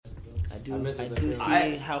do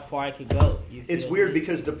see how far I could go. It's weird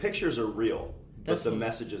because the pictures are real, but the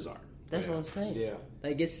messages aren't. That's what I'm saying. Yeah.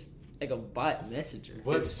 Like, it's like a bot messenger.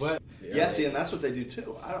 See, and that's what they do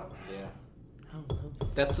too. I don't know.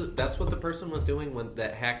 That's what the person was doing when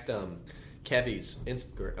that hacked Kevy's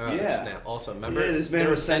Instagram Snap. Also, remember this man they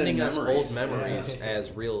were was sending sending us memories. old memories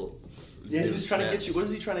as real. Yeah, he was trying to get you. What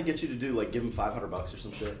is he trying to get you to do? Like give him $500 or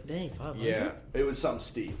some shit? Dang, 500. Yeah, it was something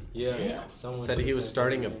steep. Yeah. Said he was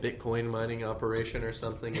starting a Bitcoin mining operation or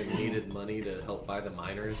something and needed money to help buy the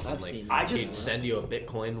miners. And he'd send you a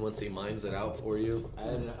Bitcoin once he mines it out for you.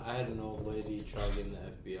 I had an old lady try getting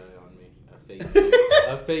the FBI on me.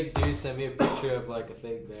 A fake dude sent me a picture of like a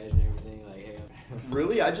fake badge and everything. Like, hey.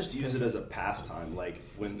 Really, I just use it as a pastime. Like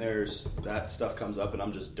when that stuff comes up and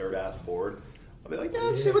I'm just dirt ass bored. I'll be like,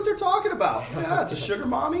 let's see what they're talking about. Yeah, it's a sugar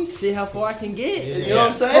mommy. See how far I can get. You know what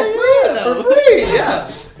I'm saying? For free.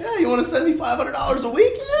 Yeah. You want to send me $500 a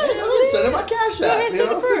week? Yeah, go ahead, send it my cash app.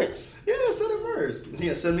 Send it first. Yeah, send it first.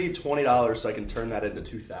 Yeah, send me $20 so I can turn that into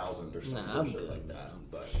 $2,000 or something. I'm good like that.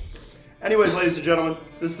 But, anyways, ladies and gentlemen,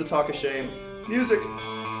 this is the Talk of Shame. Music.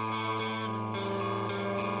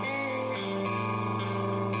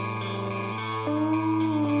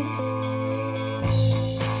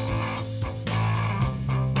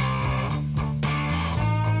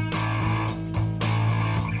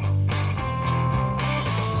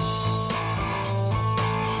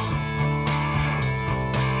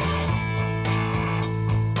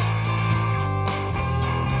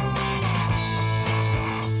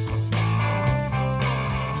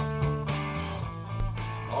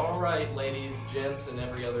 And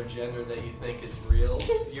every other gender that you think is real.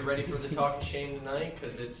 You ready for the Talk of Shame tonight?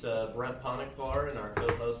 Because it's Brent Ponikvar and our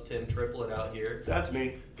co-host Tim Triplett out here. That's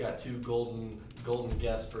me. Got two golden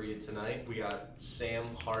guests for you tonight. We got Sam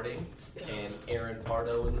Harding and Aaron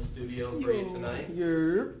Pardo in the studio for you tonight.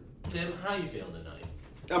 Tim, how you feeling tonight?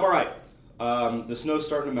 I'm all right. The snow's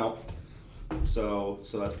starting to melt, so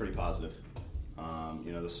that's pretty positive.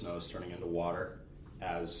 The snow's turning into water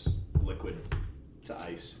as liquid to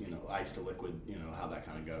ice, ice to liquid, how that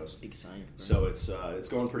kind of goes. Big sign. So it's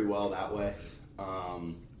going pretty well that way.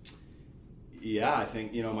 I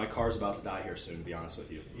think my car's about to die here soon. To be honest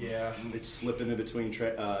with you, yeah, it's slipping in between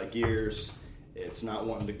gears. It's not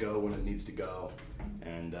wanting to go when it needs to go,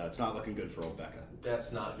 and it's not looking good for old Becca.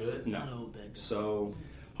 That's not good. No. Not old Becca. So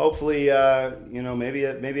hopefully, maybe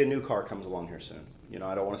a new car comes along here soon.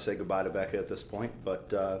 I don't want to say goodbye to Becca at this point,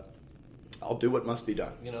 but. I'll do what must be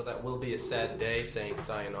done. That will be a sad day saying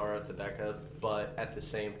sayonara to Becca, but at the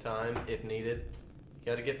same time, if needed, you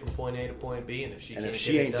got to get from point A to point B, and if she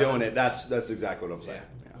ain't doing it, that's exactly what I'm saying.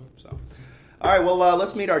 Yeah. So, all right, well,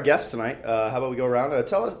 let's meet our guest tonight. How about we go around?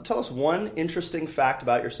 Tell us one interesting fact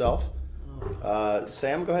about yourself.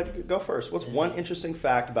 Sam, go ahead, go first. What's one interesting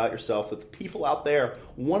fact about yourself that the people out there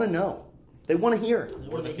want to know? They want to hear.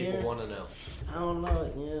 What do people want to know? I don't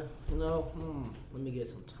know. Yeah, let me get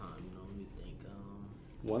some time.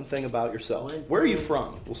 One thing about yourself. Where are you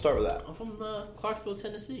from? We'll start with that. I'm from Clarksville,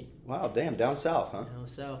 Tennessee. Wow, damn, down south, huh? Down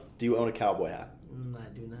south. Do you own a cowboy hat? I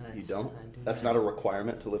do not. You don't? I do That's not a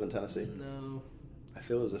requirement to live in Tennessee? No. I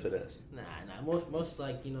feel as if it is. Nah. Most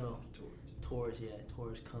tourists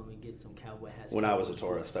come and get some cowboy hats. When I was a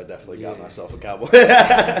tourist, I definitely got myself a cowboy.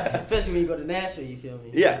 Especially when you go to Nashville, you feel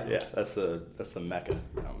me? Yeah. That's the mecca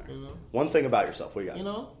down there. One thing about yourself. What do you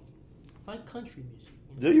got? I like country music.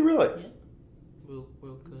 Do you really? Yeah. Real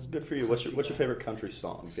good. It's good for you. What's your favorite country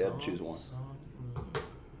song? If you had to choose one.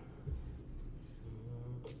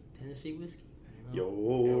 Tennessee whiskey.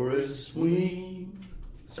 You're as sweet.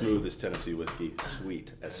 Smooth as Tennessee whiskey,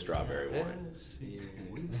 sweet as strawberry wine.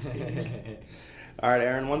 All right,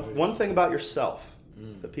 Aaron. One thing about yourself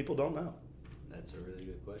that people don't know. That's a really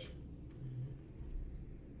good question.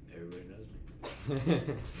 Everybody knows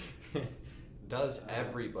me. Does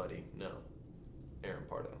everybody know Aaron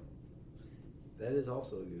Pardo? That is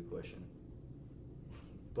also a good question.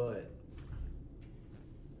 But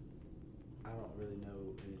I don't really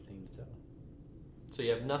know anything to tell. So you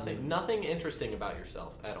have nothing interesting about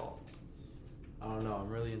yourself at all? I don't know. I'm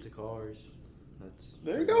really into cars.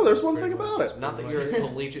 There you go. There's one thing about it. Not that you're a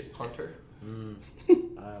collegiate punter.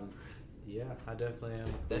 Yeah, I definitely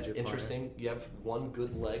am. That's interesting. Punter. You have one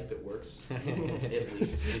good leg that works. At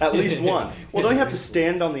least. At least one. Well, don't you have to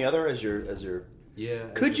stand on the other as your? Yeah.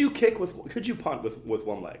 Could you punt with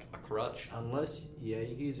one leg? A crutch? Unless, you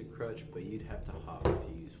could use a crutch, but you'd have to hop if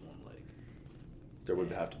you use one leg. There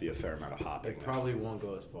would have to be a fair amount of hopping. It probably won't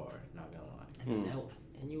go as far, not gonna lie.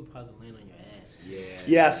 And you would probably land on your ass. Yeah.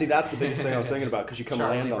 Yeah, see, that's the biggest thing I was thinking about because you come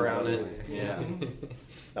Charlie land on Brown that. it. Yeah.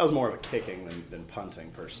 That was more of a kicking than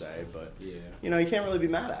punting per se, but Yeah. you can't really be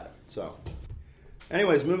mad at it. So,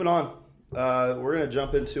 anyways, moving on. We're going to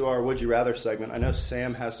jump into our Would You Rather segment. I know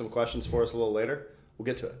Sam has some questions for us a little later. We'll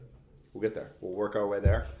get to it. We'll get there. We'll work our way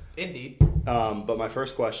there. Indeed. But my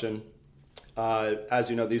first question, as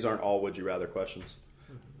you know, these aren't all Would You Rather questions,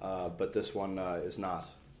 but this one is not.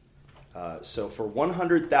 So for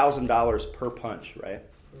 $100,000 per punch, right?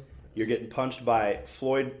 You're getting punched by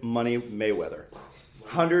Floyd Money Mayweather.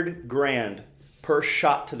 $100,000 per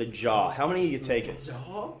shot to the jaw. How many are you taking?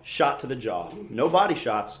 Jaw? Shot to the jaw. No body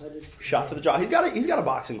shots. Shot to the jaw. He's got a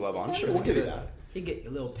boxing glove on. Sure, we'll give you that. He get a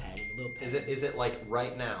little padding, a little padding. Is it like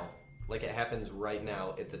right now? Like it happens right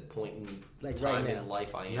now at the point in Like time right now. in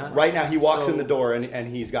life I am. Not- Right now, he walks So- in the door and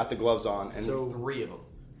he's got the gloves on. And So- 3 of them.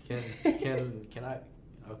 Can I?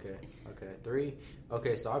 Okay. 3.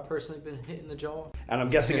 Okay, so I've personally been hit in the jaw. And I'm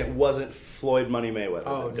guessing it wasn't Floyd Money Mayweather.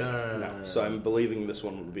 Oh, that did it. no. So I'm believing this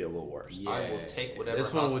one would be a little worse. Yeah. I will take whatever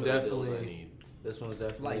This one would hospital bills I definitely. need. This one's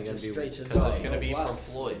definitely Like gonna just be straight to the Because jaw. it's going to No be block. from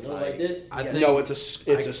Floyd. No, like this. I Yeah. think- No, it's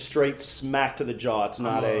a straight smack to the jaw. It's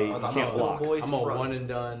not a- you I'm can't a- block. boys I'm a front. one and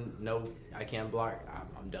done. No, I can't block.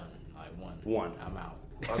 I'm done. Like one. One. I'm out.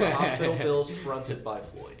 Are the hospital bills fronted by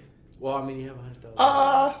Floyd? Well, I mean, you have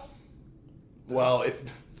 $100,000. Well, if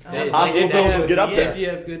They- hospital they bills have- will get up If there. you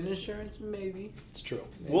have good insurance, maybe. It's true.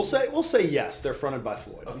 We'll say yes. They're fronted by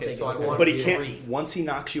Floyd. Okay, so taking I four. want But he 3. can't. Once he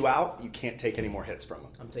knocks you out, you can't take any more hits from him.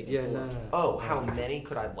 I'm taking Yeah, 4. no. Oh, how many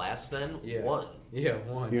could I last then? Yeah. 1. Yeah,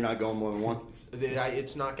 one. You're not going more than one.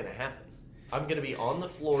 It's not going to happen. I'm going to be on the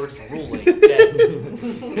floor drooling,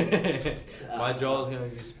 dead. My jaw's gonna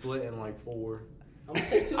be split in like 4. I'm gonna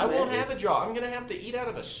take 2. I won't man. have a jaw. I'm going to have to eat out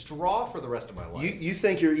of a straw for the rest of my life. You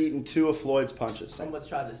think you're eating 2 of Floyd's punches? I'm Sam. gonna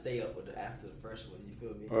try to stay up with it after the first one. You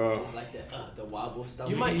feel me? Oh. It's like the wobble stuff.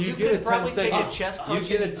 You might- You could get a 10 probably take a second- chest You punch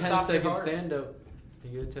get a and 10 stop your second heart. stand up.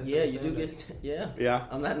 You get a 10 Yeah, second you do stand-up. get. Yeah. Yeah,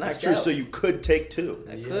 I'm not knocked That's true. out. So you could take 2.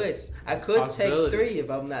 I Yes, could. I that's a could take possibility. 3 if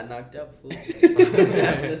I'm not knocked out. Fool.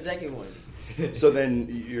 After the second one. So then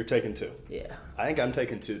you're taking 2. Yeah. I think I'm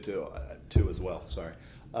taking 2 too. 2 as well. Sorry.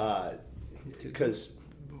 Because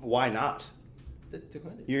why not? That's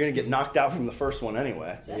 200. You're gonna get knocked out from the first one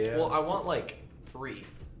anyway. Exactly. Yeah. Well, I want like 3.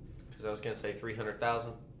 Because I was going to say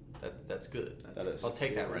 300,000. That's good. That is. I'll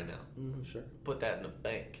take that right now. Mm-hmm. Sure. Put that in the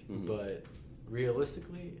bank. Mhm. But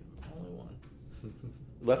realistically, only one.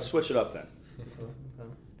 Let's switch it up then. Okay.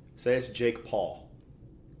 Say it's Jake Paul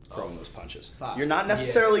throwing Oh. those punches. 5. You're not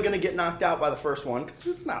necessarily going to get knocked out by the first one because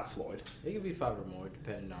it's not Floyd. It could be 5 or more,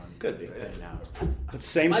 depending on. Could be. Depending on. But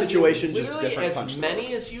same Might be situation, just Literally different as punch. many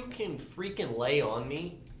thrower. as you can freaking lay on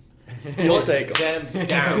me. You'll take them. Them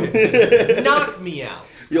down. Knock me out.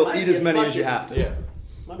 You'll Might eat be as a many as you fucking- have to. Yeah.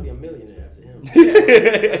 Might be a millionaire after him.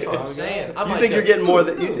 That's what I'm saying. I You might think you're take- getting more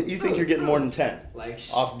than you think you're getting more than 10 Like,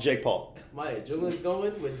 off Jake Paul? my adrenaline's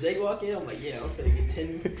going when Jake walk in. I'm like, yeah, I'm gonna get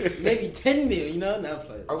 10, maybe 10 million. You know, now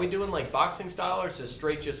play. Are we doing like boxing style or is it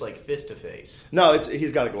straight just like fist to face? No,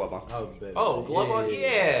 he's got a glove on. Oh, baby. Oh, glove on?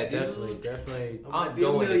 Yeah, dude. Definitely, definitely. I might I'm be a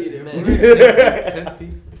going as millionaire. men. 10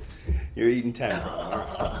 feet. You're eating 10.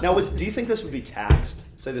 Now, do you think this would be taxed?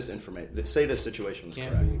 Say this situation was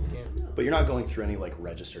Can't correct. be. Can't. But you're not going through any like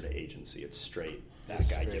registered agency. It's straight that It's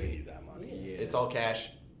guy straight. giving you that money. Yeah. It's all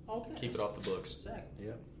cash. Okay. Keep it off the books. Exactly.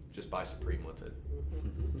 Yep. Just buy Supreme with it.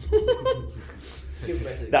 Give it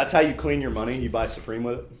back to the That's how you clean your money. You buy Supreme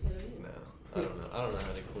with it. No, I don't know. I don't know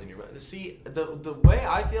how to clean your money. See, the way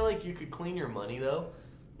I feel like you could clean your money though,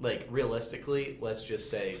 like realistically, let's just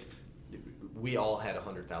say we all had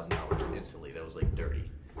 $100,000 instantly. That was like dirty.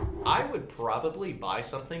 I would probably buy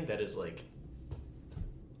something that is like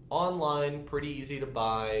online, pretty easy to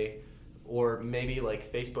buy, or maybe like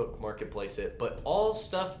Facebook Marketplace it, but all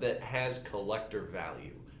stuff that has collector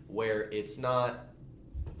value, where it's not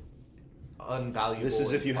unvaluable. This is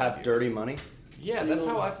in if you 5 have years. dirty money. Yeah, So that's you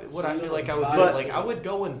how don't- I so you feel like I don't would buy- do it. But- Like I would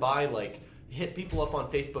go and buy like hit people up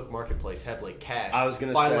on Facebook Marketplace, have like cash. I was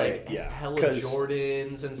gonna buy say, like yeah, hella 'cause-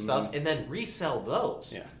 Jordans and stuff, and then resell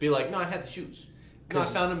those. Yeah. Be like, no, I had the shoes. No, I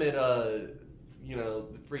 'Cause- found them at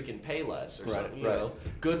freaking Payless or Right, something. You right. know,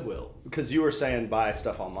 Goodwill. Because you were saying buy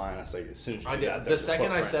stuff online. I was like, as soon as you I do did. that, The there's a second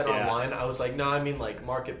I footprint. said Yeah. online, I was like, no, I mean like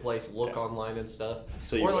Marketplace, look Yeah. online and stuff.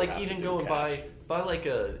 So you or would like have to even do go and cash. buy like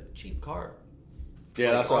a cheap car. Yeah,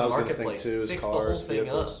 Like, that's what on I was going to think Marketplace. too. Is Fix cars, the whole thing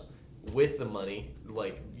vehicles. up with the money.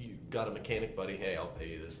 Like you got a mechanic buddy, hey, I'll pay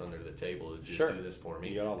you this under the table to just Sure. do this for me.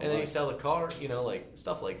 You got all the and then money. you sell the car, like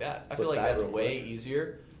stuff like that. I Flip feel like that that's real way quick.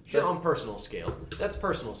 easier. Sure. Sure. On personal scale. That's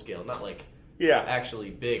personal scale, not like Yeah. actually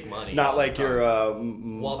big money. Not all like the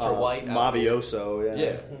time. your Walter White out here. mafioso.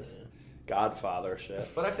 Yeah. Godfather shit.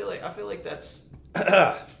 But I feel like that's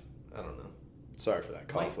I don't know. Sorry for that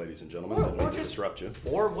cough, Wait. ladies and gentlemen. Or- Didn't mean or to just- disrupt you.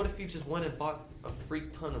 Or what if you just went and bought a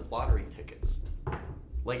freak ton of lottery tickets?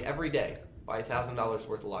 Like every day, buy $1,000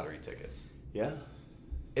 worth of lottery tickets. Yeah.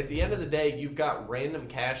 At the end of the day, you've got random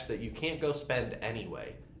cash that you can't go spend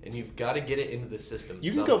anyway, and you've got to get it into the system.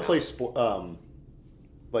 You can go play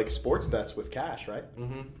like sports bets with cash, right?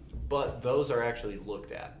 Hmm. But those are actually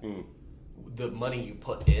looked at. Mm. The money you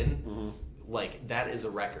put in, like that is a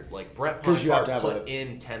record. Like Brett 'Cause you have to Pondar have put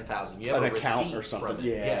in 10,000. You an have a account receipt or something. From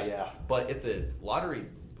it. Yeah. But at the lottery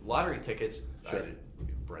tickets, Sure.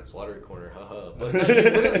 Brett's Lottery Corner, haha. But no, you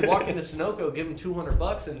literally walk into Sunoco, give them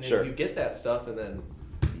 $200, and then Sure. you get that stuff, and then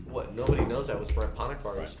what? Nobody knows that was Brett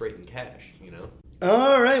Pondar straight in cash. You know.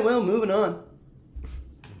 All right, well, moving on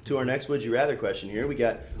to our next Would You Rather question here. We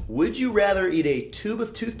got, would you rather eat a tube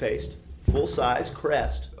of toothpaste, full-size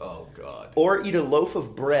Crest, Oh God. or eat a loaf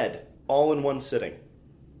of bread all in one sitting?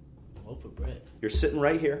 Loaf of bread. You're sitting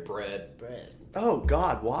right here. Bread. Bread. Oh,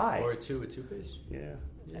 God, why? Or a tube of toothpaste. Yeah.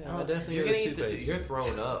 Yeah, I definitely You're go gonna to eat the. toothpaste. You're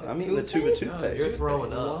throwing up. I'm eating the tube of Toothpaste? toothpaste. You're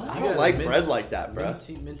throwing up. What? I You don't got like mint- bread like that, bro.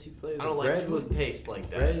 Minty flavor. I don't like bread with toothpaste like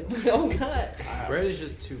that. bread. Oh God. Bread is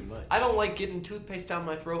just too much. I don't like getting toothpaste down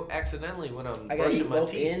my throat accidentally when I'm I gotta eat brushing my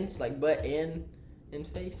both teeth. ends, like butt and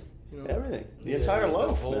face. You know. Everything. The Yeah, entire the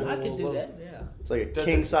loaf, whole- man. I could do loaf. that. Yeah. It's like a Does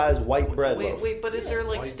king-size white bread Wait, loaf. wait, but is there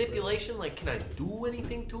like white stipulation? Like, can I do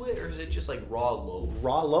anything to it, or is it just like raw loaf?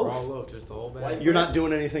 Raw loaf. Raw loaf, just the whole bag. White You're not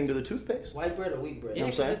doing anything to the toothpaste. White bread or wheat bread? Yeah,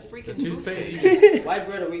 know what I'm because it's freaking The toothpaste, toothpaste. White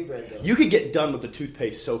bread or wheat bread though. You could get done with the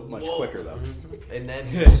toothpaste so much Whoa. quicker, though. And then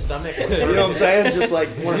your stomach would hurt. You know what I'm saying? Just like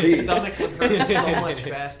one Your of these. stomach would hurt so much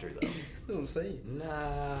faster, though. That's what I'm saying.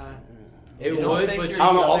 Nah. You It don't would, think but your I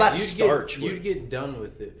don't know, all that you'd starch Get, would- you'd get done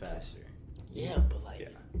with it faster. Yeah, but like Yeah.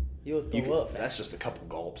 you'll throw You could, up. that's just a couple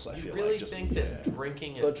gulps, I You feel really like. Just, think that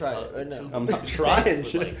drinking Go a try it, or no? tube I'm of not toothpaste trying, would,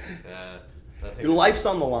 shit. like, I think- your life's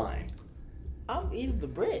on the line. I'm eating the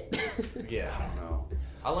bread. Yeah, I don't know.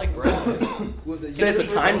 I like bread. Say it's a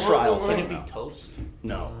time trial Can thing, it be though. toast?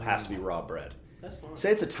 No, it has to be raw bread. That's fine.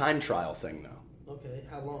 Say it's a time trial thing, though. Okay,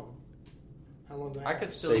 how long? How long do I I have?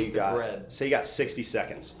 could still Say eat you the got bread. say you got 60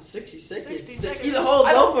 seconds. 60 seconds. 60 To seconds. Eat a whole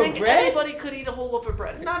I don't loaf of think bread. anybody could eat a whole loaf of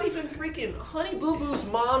bread. Not even freaking Honey Boo Boo's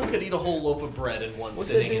mom could eat a whole loaf of bread in one What's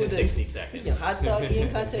sitting that in dude that- 60 Yeah, seconds. hot dog eating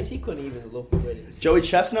contest. He couldn't even a loaf of bread. In Joey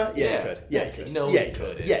Chestnut? Yeah, Yeah. he could. Yeah, Yes, he could. no, yeah, he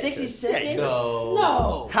couldn't. Yeah, he 60 could. seconds? Yeah, he could. No.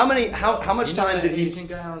 No. How much You know time that did he? Asian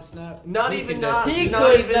guy on Snap? Not He even can not, definitely- He not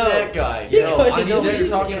could, even no. that guy. He No, could, I know no. what you're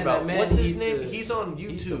talking That about. man What's his eats name? a- He's on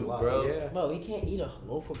eats a YouTube, lot, bro. Yeah. Bro, he can't eat a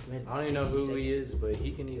loaf of bread. I don't even know who he is, but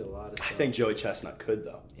he can eat a lot of I stuff think Joey Chestnut could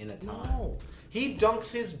though. in a time. No. He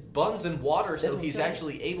dunks his buns in water That's so what he's I'm saying.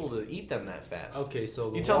 actually able to eat them that fast. Okay,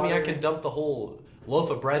 so the You tell me I water- can dump the whole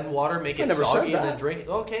loaf of bread in water, make I it never said soggy, and that. then drink it?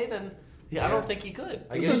 Okay, then. Yeah, I Yeah. don't think he could.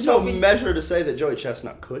 I You guess There's told no me- measure to say that Joey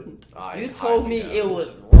Chestnut couldn't. You told me highly it doubt was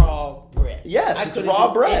raw bread. Yes, I it's couldn't raw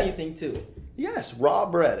do bread. Anything to it. Yes, raw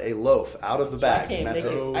bread, a loaf out of the So I bag, can't and that's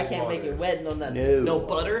make it. it. I can't make water. it wet. No nothing. No, No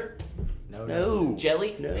butter, no,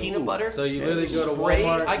 jelly, No. peanut butter. So you literally go to Spray,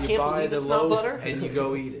 Walmart, I you can't buy believe the it's not loaf, butter. and you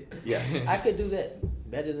go eat it. Yes. I could do that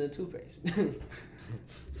better than toothpaste.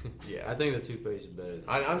 Yeah, I think the toothpaste is better.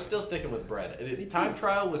 I'm still sticking with bread. Me Time too.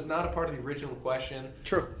 trial was not a part of the original question.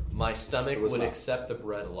 True. My stomach It was would not. accept the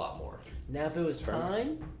bread a lot more. Now, if it was Fair enough.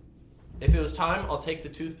 time, If it was time, I'll take the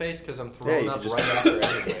toothpaste because I'm throwing you up could just- right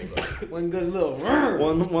after anyway. But one good little.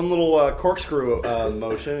 One little corkscrew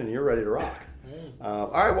motion, and you're ready to rock.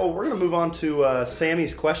 All right, well, we're going to move on to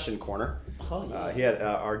Sammy's question corner. Oh yeah. He had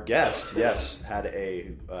our guest, yes, had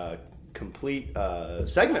a complete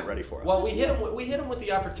segment ready for us. well, we hit him with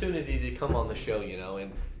the opportunity to come on the show, you know,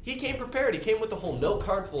 and he came prepared. He came with the whole note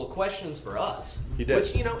card full of questions for us. He did.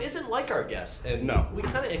 Which, you know, isn't like our guests, and No. we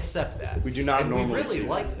kind of accept that. we do not and normally we really see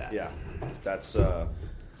like that. Yeah, that's So,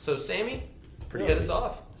 Sammy, pretty get good. us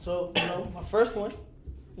off. So my first one,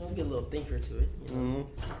 get a little thinker to it. You know? Mhm.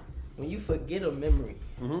 When you forget a memory,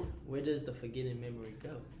 Mhm. where does the forgetting memory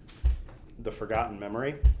go? The forgotten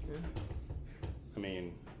memory. I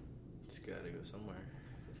mean, It's got to go somewhere.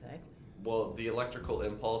 Exactly. Well, the electrical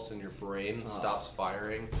impulse in your brain stops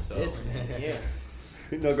firing, so This man, yeah.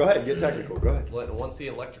 no, go ahead, get technical. Go ahead. once the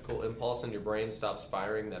electrical impulse in your brain stops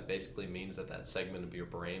firing, that basically means that segment of your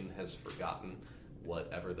brain has forgotten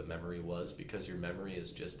whatever the memory was, because your memory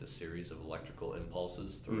is just a series of electrical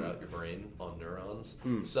impulses throughout your brain on neurons.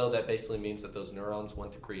 So that basically means that those neurons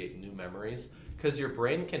want to create new memories, because your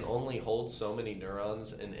brain can only hold so many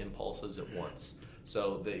neurons and impulses at once.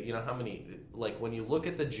 So you know how many, like when you look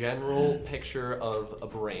at the general picture of a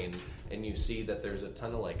brain and you see that there's a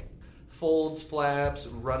ton of like folds, flaps,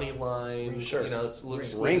 runny lines. Sure. You know, it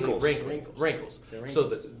looks Wrinkles. wrinkles. So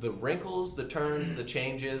the wrinkles, the turns, the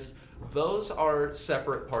changes, those are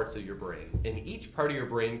separate parts of your brain, and each part of your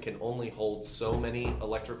brain can only hold so many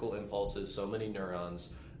electrical impulses, so many neurons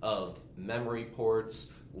of memory ports,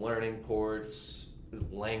 learning ports,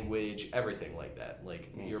 language, everything like that.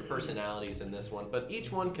 Like your personalities in this one, but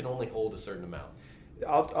each one can only hold a certain amount.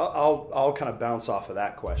 I'll kind of bounce off of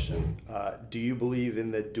that question. Do you believe in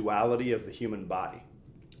the duality of the human body?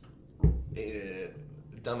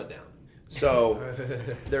 Dumb it down. So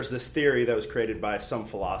there's this theory that was created by some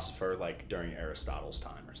philosopher like during Aristotle's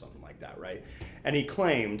time or something like that, right? And he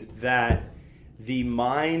claimed that the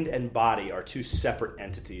mind and body are two separate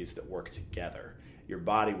entities that work together. Your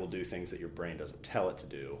body will do things that your brain doesn't tell it to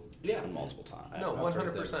do multiple times. No,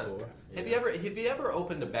 100%. Have you ever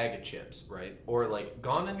opened a bag of chips, right? Or like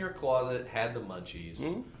gone in your closet, had the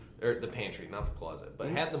munchies, or the pantry, not the closet, but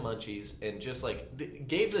had the munchies and just like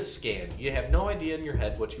gave the scan. You have no idea in your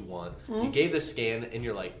head what you want. You gave the scan and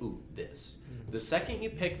you're like, ooh, this. The second you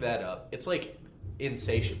pick that up, it's like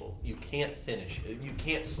insatiable. You can't finish. You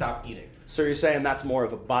can't stop eating. So you're saying that's more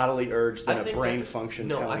of a bodily urge than I a think brain that's- function?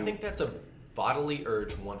 No, telling... I think that's a bodily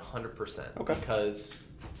urge 100%. Okay. Because,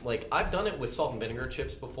 like, I've done it with salt and vinegar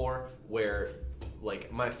chips before where,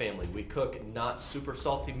 like, my family, we cook not super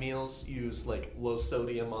salty meals, use, like, low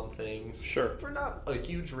sodium on things. Sure. For not a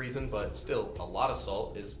huge reason, but still, a lot of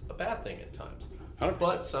salt is a bad thing at times. 100%.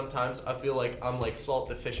 But sometimes I feel like I'm, like, salt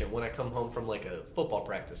deficient when I come home from, like, a football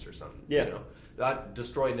practice or something. Yeah. You know? I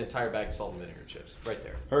destroyed an entire bag of salt and vinegar chips right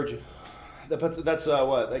there. Heard you. That's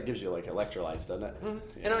what that gives you, like electrolytes, doesn't it?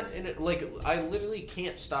 Mm-hmm. I literally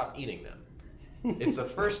can't stop eating them. It's the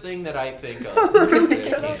first thing that I think of.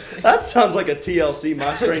 That sounds like a TLC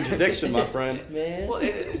My Strange Addiction, my friend. Man, Well,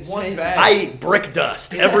 one bag. I eat brick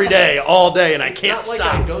dust every day, all day, and I can't It's not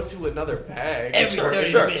stop. like I go to another bag Every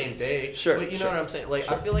the same day. Sure, But you know sure. what I'm saying?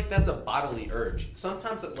 Like, I feel like that's a bodily urge.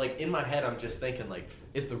 Sometimes, like, in my head, I'm just thinking, like,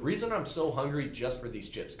 is the reason I'm so hungry just for these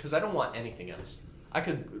chips? Because I don't want anything else. I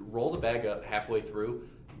could roll the bag up halfway through,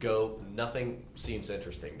 go, nothing seems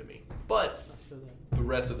interesting to me. But the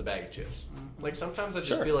rest of the bag of chips. Like, sometimes I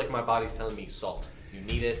just Sure. feel like my body's telling me, salt. You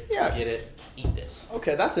need it, Yeah. get it, eat this.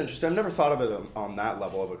 Okay, that's interesting. I've never thought of it on that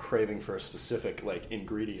level of a craving for a specific like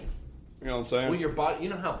ingredient. You know what I'm saying? Well, your body, you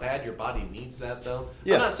know how bad your body needs that, though?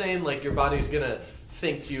 Yeah. I'm not saying, like, your body's going to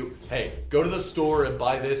think to you, hey, go to the store and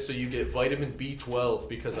buy this so you get vitamin B12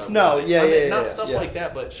 because I'm... No, not yeah, stuff yeah. like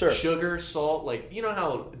that, but Sure. sugar, salt, like, you know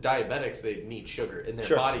how diabetics, they need sugar. In their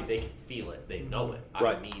Sure. body, they can feel it. They know it. I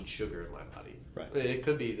Right. need sugar in my body. Right. It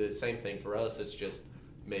could be the same thing for us. It's just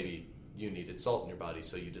maybe you needed salt in your body,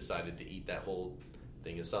 so you decided to eat that whole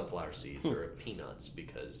thing of sunflower seeds or of peanuts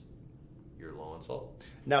because you're low on salt.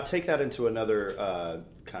 Now take that into another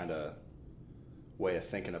kind of way of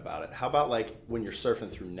thinking about it. How about like when you're surfing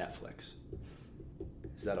through Netflix?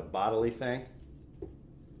 Is that a bodily thing?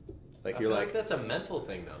 Like I you're feel like, that's a mental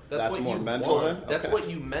thing, though. That's what more you mental want. then? That's Okay. what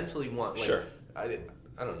you mentally want. Like, Sure. I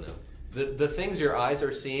don't know. The things your eyes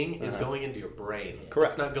are seeing is Uh-huh. going into your brain.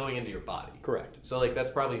 Correct. It's not going into your body. correct. So like that's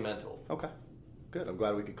probably mental. Okay, good. I'm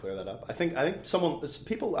glad we could clear that up. I think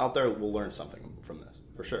people out there will learn something from this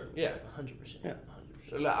for sure. Yeah. 100%. Yeah.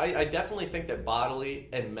 100%. I definitely think that bodily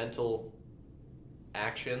and mental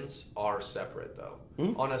actions are separate, though.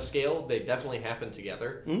 Mm. On a scale, they definitely happen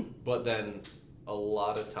together. Mm. But then a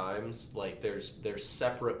lot of times, like there's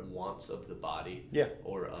separate wants of the body, Yeah.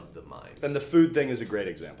 or of the mind. And the food thing is a great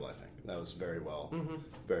example. I think that was very well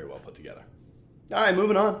put together. All right,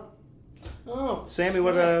 moving on. Oh, Sammy,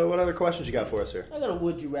 what other questions you got for us here? I got a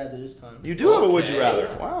would you rather this time. You do have a would you Okay. rather.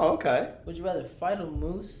 Wow, okay. Would you rather fight a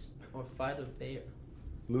moose or fight a bear?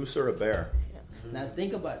 Moose or a bear? Now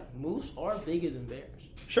think about it. Moose are bigger than bears,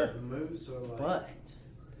 Sure. The moose or like but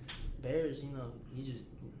bears,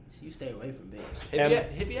 you stay away from bears.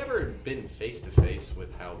 Have you ever been face to face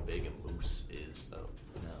with how big a moose is, though?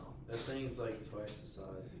 No, that thing's like twice the size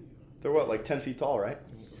of you. They're what, like 10 feet tall, right?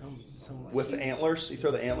 some With antlers? You throw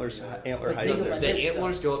the antler But height think up there. about The this,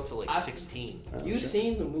 antlers though. go up to like 16. Oh, You've shit.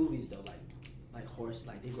 seen the movies though, like horse,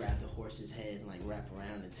 like they grab the horse's head and like wrap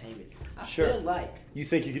around and tame it. I Sure. feel like You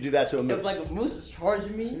think you could do that to a moose? if like a moose is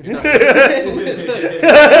charging me,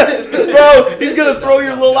 Bro, he's gonna throw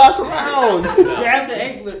your little ass around. grab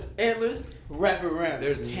the antlers, wrap it around.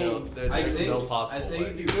 There's tame. there's no possible I think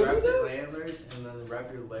way. if you wrap the antlers and then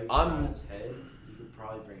wrap your legs I'm- around its head, you could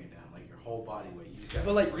probably bring it down. Like your whole body weight. You just gotta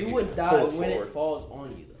But like bring you it would down. die Pull it when forward. it falls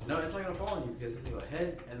on you though. No, it's not gonna fall on you because it's gonna go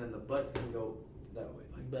head and then the butt's gonna go that way.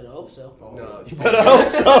 Like Better hope so. No, You better hope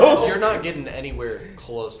so. You're not getting anywhere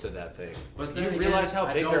close to that thing. But You then realize again, how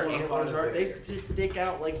I big don't their wanna antlers fight a are? They bear. just stick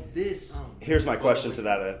out like this. Here's my question to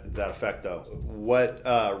that effect, though. What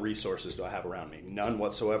resources do I have around me? None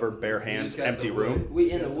whatsoever. Bare You hands, just got empty the room. woods. We You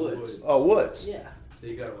in got the woods. Oh, woods. Yeah. So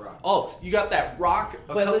you got a rock. Oh, you got that rock, a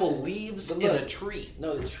But couple listen, leaves but in look. a tree.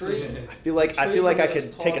 No, the tree. I feel like I Tree could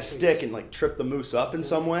is take tall a stick trees. and like trip the moose up in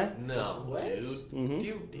some way. No, What? dude. Mhm.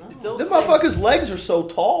 Those Them things- motherfuckers' legs are so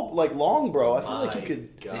tall, like long, bro. I feel like you My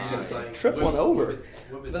could. God. You just, like, Trip one over. Whip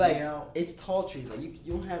its But like, knee out. it's tall trees. Like you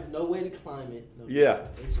don't have no way to climb it. No, Yeah.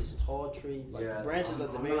 It's just tall trees. Like Yeah, the branches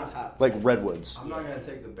at the I'm very not- top. Like redwoods. I'm not gonna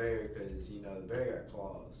take the bear because the bear got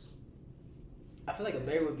claws. I feel like a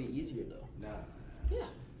bear would be easier though. Nah, Yeah.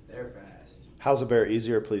 they're fast How's a bear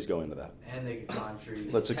easier? Please go into that. and they can climb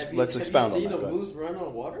trees. Let's Have let's you expound on seen that. a Go ahead. moose run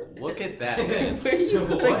on water? Look at that, man. Where you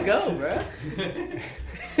gonna What? go, bro?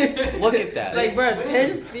 Look at that. Like, bro, swim.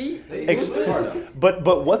 10 feet. They Exp- swim.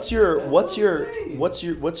 But what's your That's what I'm saying.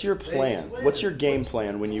 what's your plan? swim. What's your game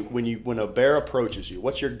plan when a bear approaches you?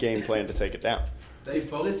 What's your game plan to take it down? They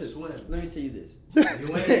both Listen, swim. let me tell you this.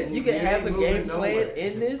 ain't- You can have a ain't game moving plan nowhere.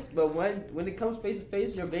 in this, but when it comes face to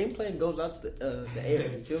face, your game plan goes out the air.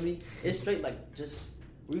 You feel me? It's straight like just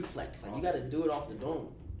reflex. Like you got to do it off the dome.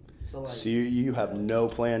 So like, So you have no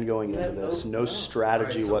plan going You into have this, no- no no.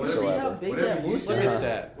 strategy Alright, so see how whatsoever. big Whatever that you moose Look said- at is.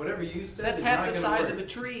 that. Whatever you said. That's is half not the gonna size work. of a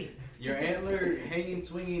tree. Your antler hanging,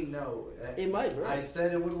 swinging. No, It might, bro. I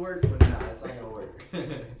said it would work, but nah, it's not gonna work.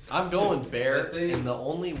 I'm going bear, That thing- and the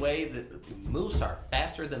only way that moose are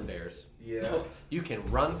faster than bears. Yeah. You can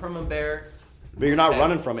run from a bear. But you're not Exactly.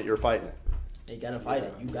 running from it, you're fighting it. You gotta fight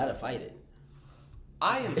it. You gotta fight it.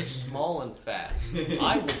 I am small and fast.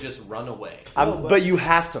 I will just run away. No, But you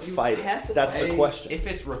have to you fight have it. to That's fight the it. question. If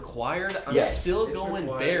it's required, I'm Yes. still It's going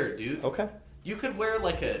required. bear, dude. Okay. You could wear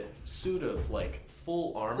like a suit of like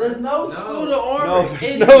full armor. There's no, No. suit of armor. No,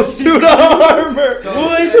 there's in no suit of armor. So-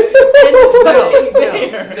 Wood No, and no,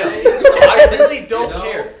 bear. I really don't No,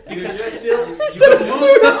 care. because Because still, He said a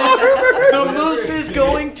suit of armor. the moose is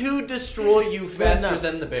going to destroy you faster no.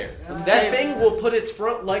 than the bear. I'm That saying- thing will put its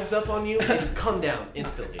front legs up on you and come down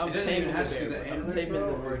instantly. I'm It doesn't taming even the have to bear. be the bro. I'm antlers, taming bro, the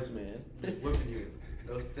or- horse, man. whipping you.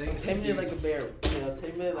 Those things. Taming it like a bear. You know,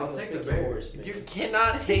 taming it like I'll a take the freaking bear. horse, man. You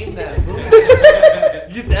cannot tame that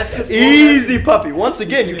moose. That's just Easy puppy. Once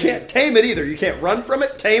again, you can't tame it either. You can't run from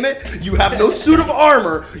it, tame it. You have no suit of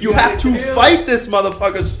armor. You have to gotta kill. fight this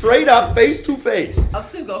motherfucker straight up, face to face. I'm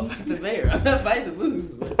still gonna fight the bear. I'm not fighting the moose.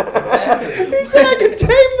 But He said I can tame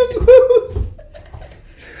the moose.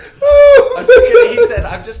 He said,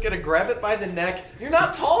 "I'm just gonna grab it by the neck." You're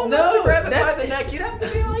not tall enough No, to grab it by that's- the neck. You'd have to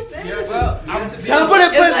be like this. Yeah, well, you have to be Tell- But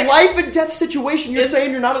It's but like- life and death situation, you're it's-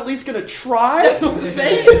 saying you're not at least gonna try? that's what I'm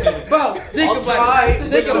saying, bro. Think I'll about try it.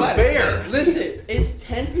 with Think the about bear. it. Listen, it's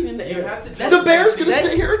 10 feet in the You air. have to That's- The bear's gonna that's-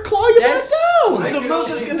 sit here and claw you back that's- down. I The can moose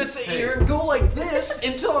only- is gonna sit here and go like this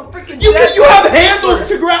until I'm freaking You dead. you have handles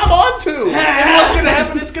to grab onto. And what's gonna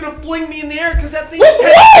happen? It's gonna fling me in the air because that thing's What?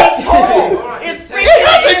 10 feet tall. Alright, It's it's freaking It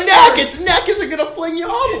has a huge. neck. Its neck isn't gonna fling you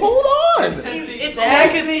off. Hold on. Its That's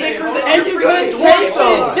neck is it. thicker Hold than on. And your you're gonna freaking tame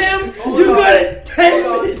torso. it, Tim. Hold You're on. gonna tame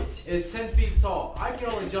Hold on. it. It's 10 feet tall. I can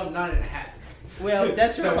only jump 9.5. Well,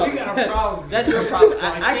 that's your So problem. we got a problem. That's your problem. So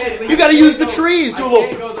I can't. You gotta use the trees. Do a I little.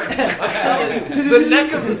 can't go there.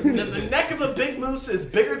 The neck of a big moose is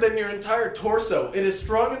bigger than your entire torso. It is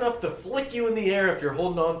strong enough to flick you in the air if you're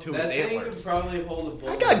holding on to That its thing antlers. could probably hold a bull.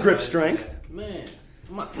 I got grip strength. Man,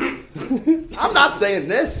 come on. I'm not saying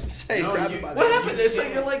this. I'm saying No, grab you- it by What the happened is, so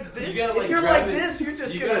you're like this. You gotta, If like, you're grab like it- this, you're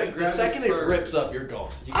just you gonna. gotta The grab second its it fur. rips up, you're gone.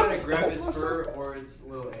 You gotta I'm- grab oh, its what's fur up? or its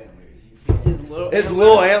little antlers. You can't. His little. It's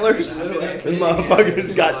little antlers. I mean, that This big, motherfucker's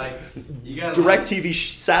like, got you gotta, direct TV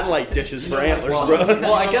satellite dishes for antlers, Well, bro.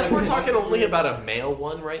 well, I guess we're talking only about a male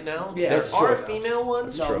one right now. Yeah, there that's are true. female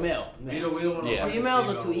ones. No, true. male. We don't want to. Yeah. Females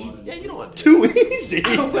are too easy. Yeah, you don't want to. Too easy.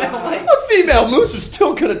 Well, like, A female moose is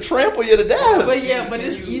still gonna trample you to death. but yeah, but Can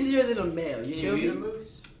it's you- easier than a male. Can You you feel eat a me?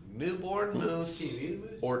 moose? Newborn moose Can you eat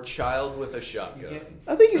a moose? or child with a You shotgun. can't.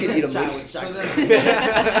 I think you can eat a Child moose. with So shotgun.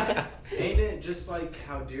 then, ain't it just like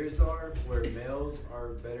how deers are, where males are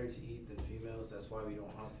better to eat than females? That's why we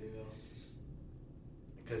don't hunt females.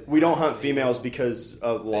 Because We don't hunt females because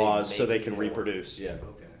of laws, They so they make can more. reproduce. Yeah.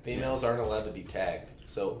 Okay. Females aren't allowed to be tagged.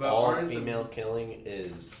 So But all aren't the- female killing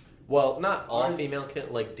is well, not all Aren't- female kill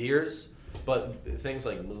like deers, but things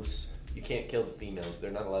like moose. You can't kill the females.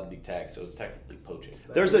 They're not allowed to be tagged, so it's technically poaching.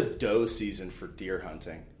 There's a doe season for deer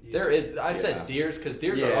hunting. There is. I Yeah. said deers because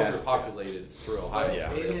deers Yeah. are overpopulated through Ohio. But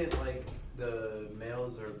Yeah. ain't it like the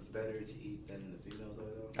males are better to eat than the females are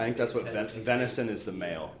though? I think that's what Technically. venison is the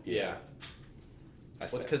male. Yeah. I Well,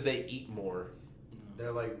 it's think. because they eat more.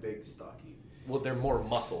 They're like big, stocky. Well, they're more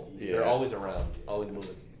muscle. Yeah. They're always around, always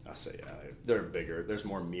moving. I say yeah, they're bigger. There's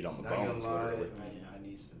more meat on the Not gonna bones. lie, Literally. I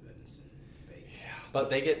need some venison bacon. But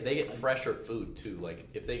they get fresher food too. Like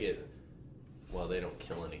if they get, well, they don't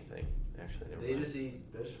kill anything. Actually, never They mind. just eat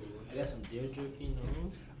vegetables. I got some deer jerky in the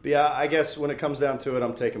room. But yeah, I guess when it comes down to it,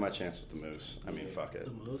 I'm taking my chance with the moose. I mean, fuck it.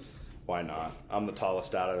 The moose. Why not? I'm the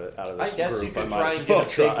tallest out of I this guess group. you could I might try as and well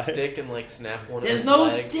get a big try. stick and like snap one There's of its no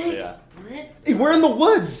legs. sticks, Yeah. Brent. Hey, we're in the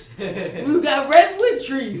woods. We got redwood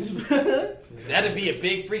trees, brother. That'd be a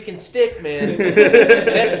big freaking stick, man.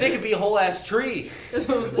 That stick could be a whole ass tree.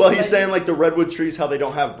 Well, he's saying like the redwood trees, how they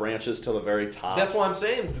don't have branches till the very top. That's what I'm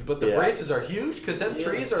saying. But the Yeah. branches are huge because them Yeah.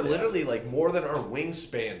 trees are literally like more than our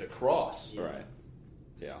wingspan across. Yeah. Right.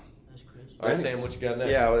 Yeah. That's crazy. All right, Sam, what you got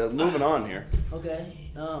next? Yeah. Well, moving on here.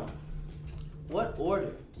 Okay. What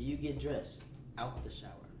order do you get dressed out the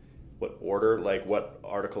shower? What order? Like, what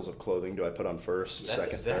articles of clothing do I put on first,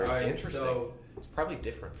 second, that's third? Alright, interesting. so- It's probably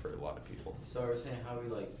different for a lot of people. So we're saying how we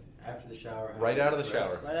like after the shower. how Right we out of the dress?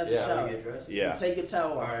 shower. Right out the Yeah. How shower. we get dressed. Yeah. You take your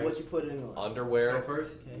towel off. Alright. What you put in on? Underwear, So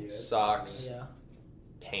first, Okay. socks, Yeah.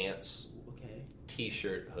 pants, Okay.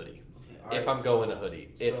 t-shirt, hoodie. Okay. Alright, If I'm going a hoodie.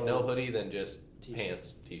 If so- no hoodie, then just T-shirt.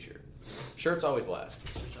 pants, t-shirt. Shirts always last.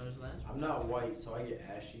 Shirts last? I'm not white, so I get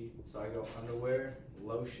ashy. So I go underwear,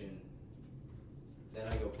 lotion, then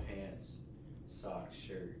I go pants, socks,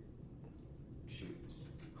 shirt, shoes.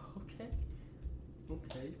 Okay.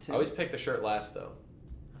 Okay. I always pick the shirt last though.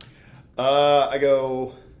 I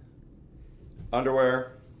go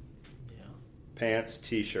underwear, Yeah. pants,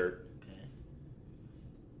 t-shirt, Okay.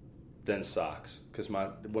 then socks. Because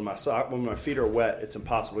when my feet are wet, it's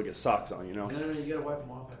impossible to get socks on. You know. No, you gotta wipe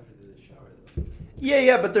them off after the shower though.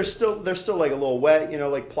 Yeah, but they're still like a little wet, you know,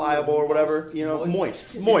 like pliable or whatever, you know,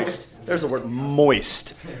 moist. There's the word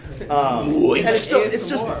moist. And it's still,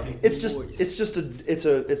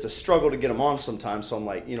 it's a struggle to get them on sometimes. So I'm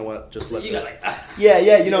like, you know what, just let them. Yeah,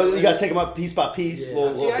 you know, you got to take them up piece by piece, Yeah.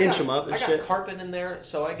 little See, inch them up and I got shit. carpet in there,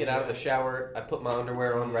 so I get out of the shower. I put my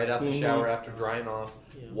underwear on right out the shower after drying off.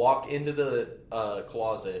 Yeah. Walk into the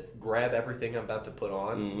closet, grab everything I'm about to put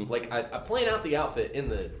on. Like I plan out the outfit in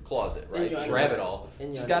the closet, right? your Grab underwear. it all. In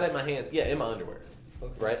your Just got it in my hand. Yeah, in my underwear.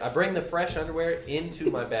 Okay. Right. I bring the fresh underwear into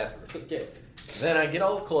my bathroom. Okay. Then I get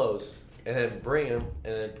all the clothes and then bring them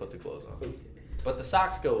and then put the clothes on. Okay. But the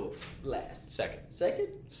socks go Last. second. Second?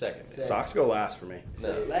 Second. Second. Socks go last for me.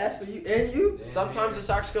 No. Last for you and you? Sometimes the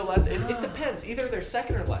socks go last. It depends. Either they're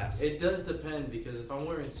second or last. It does depend because if I'm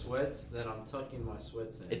wearing sweats, then I'm tucking my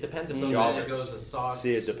sweats in. It depends if So it's then joggers. it goes to socks.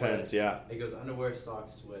 See, it depends, sweats. yeah. It goes underwear,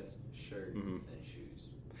 socks, sweats, shirt, Mhm. and shoes.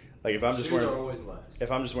 Like if I'm just shoes are wearing always last.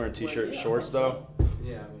 if I'm just wearing t-shirt and yeah, shorts though,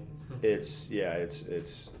 Yeah, I mean.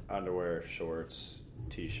 it's underwear, shorts,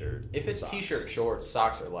 t-shirt. If it's socks. t-shirt, shorts,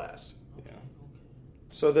 socks are last. Yeah.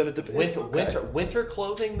 So then it depends. Winter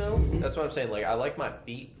clothing though. That's what I'm saying. Like I like my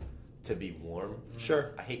feet to be warm.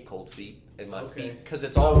 Sure. I hate cold feet, and my Okay. feet because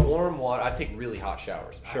it's all warm water. I take really hot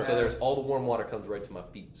showers. Sure. So there's all the warm water comes right to my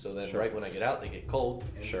feet. So then Sure. right when I get out, they get cold.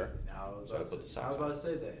 And Sure. So I put the socks I was about to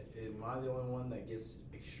say that. Am I the only one that gets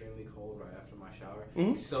extremely cold right after my shower?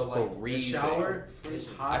 Mhm. So like Freezing. the shower is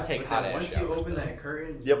hot. I take but hot then ass once you showers, open though. that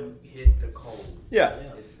curtain, Yep. you hit the cold. Yeah.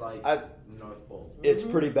 Yeah. It's like I- North Pole. It's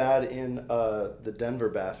pretty bad in the Denver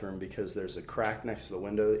bathroom because there's a crack next to the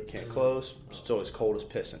window that you can't close. So it's always cold as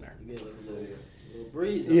piss in there. You get like a little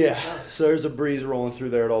breeze. Yeah, so there's a breeze rolling through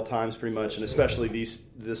there at all times, pretty much, and especially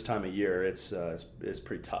this time of year, it's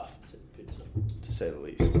pretty tough to say the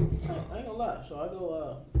least. I ain't gonna lie. So I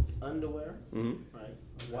go underwear, Hmm.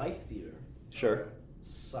 right? Wife beater, Sure,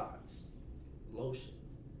 socks, lotion,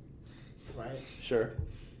 right? sure.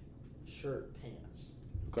 Shirt, pants.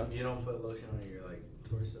 Okay. You don't put lotion on your like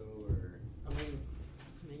torso or. I mean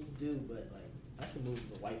you do, but like I can move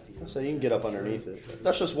the white beater. So you can get up underneath it.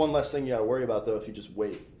 That's just one less thing you got to worry about, though, if you just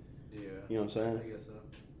wait. Yeah. You know what I'm I saying? guess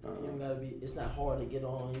so. You don't gotta be. It's not hard to get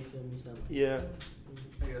on. You feel me? It's not. Yeah.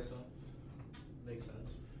 I guess so. Makes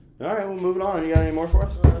sense. All right, well, moving on. You got any more for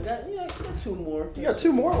us? I got two more. You got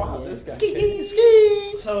two more? Wow, Yeah. this guy. Ski.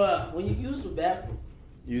 Ski. So when you use the bathroom,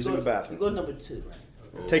 Using the you bathroom. go to number 2,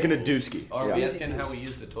 right? Taking a dooski. Are Yeah. we asking how we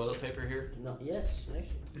use the toilet paper here? No, yes,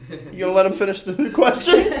 actually. You gonna let him finish the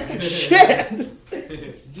question? Shit.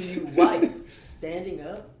 Do you wipe standing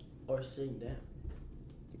up or sitting down?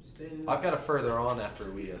 I've got a further on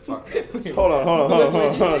after we talk about this. Hold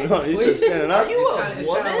on. You said standing up? Are you a It's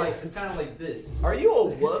woman? kind of like this. Are you a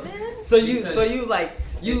woman? So you Because like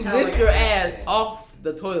you it's kinda lift like your a ass handstand. off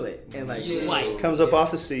the toilet and like Yeah. wipe. Comes up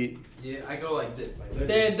off the seat, Yeah, I go like this. Like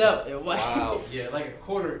Stand up and what? Wow. Yeah, like a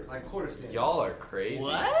quarter stand. Y'all are crazy.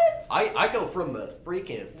 What? I go from the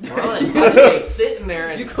freaking front. I stay sitting there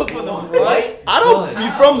and You go from the front? Right? I don't.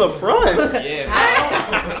 You from the front?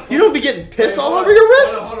 Yeah. You don't be getting piss all over your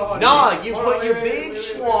wrist. Hold on. Nah, you Hold put on, your wait, big wait,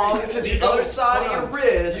 schlong wait. to the You go- other side of hold your on.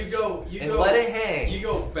 wrist You and go. let it hang. You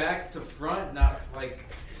go back to front, not like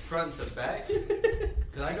front to back.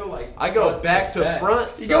 Cause I go like. I go front back to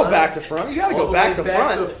front. You go son. back to front. You gotta All go the back way to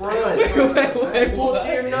back front. To front. Wait, Pull what?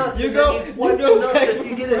 to your nuts. You and go- then wipe you your go nuts back- if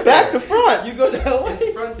you get it. Back to front. You go that way?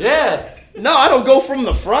 It's front to Yeah. back. No, I don't go from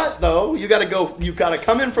the front though. You gotta go. You gotta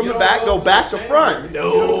come in from You the don't back, go go from back the to chamber. front. You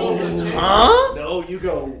don't go from the chamber. Huh? No, you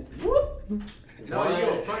go. Whoop. No, you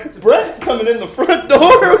go front to Brett's back. coming in the front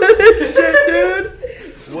door with this shit, dude.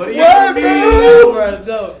 What do you What, mean? bro? Bro,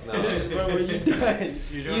 no. No. Listen, bro, when you done,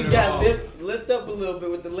 You're you doing just it got wrong. lift up a little bit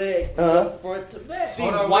with the leg, Uh-huh. front to back. See,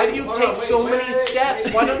 Hold on, why wait, do you hold take on, so wait, many wait, steps?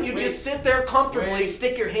 wait, Why don't you wait, just sit there comfortably, wait,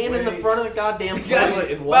 stick your hand in the wait. front of the goddamn Guys,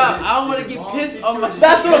 toilet and Wow, wipe it? I don't want to Your get mom pissed teach on you my. to do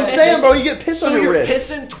That's what I'm saying, bro. You get piss So on your you're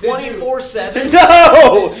wrist. pissing 24/7?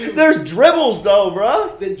 No, Did you- there's dribbles though,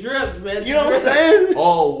 bro. The drips, man. You know what I'm the drips. saying?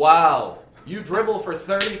 Oh wow! You dribble for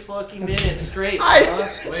 30 fucking minutes straight. I-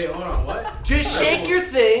 huh? Wait, hold on. What? Just shake your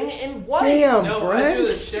thing and wipe. Damn, No, I do the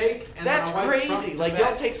Brett. shake. And That's then I wipe front crazy. to Like back.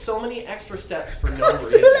 y'all take so many extra steps for no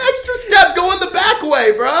That's an reason. extra step. Go in the back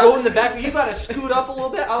way, Go bro. in the back. You gotta scoot up a little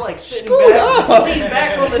bit. I like sitting Scoot back, up. lean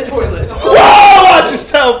back on the toilet. Whoa! Watch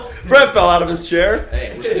yourself. Brett fell out of his chair.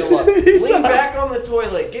 Hey, we're still up. He's Lean up. back on the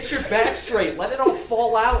toilet. Get your back straight. Let it all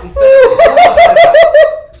fall out instead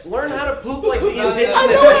of learn how to poop like the indigenous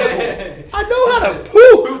people. I know how to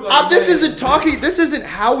poop. This isn't talking. This isn't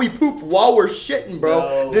how we poop while we're shitting, bro.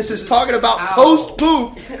 No, this is talking about how. post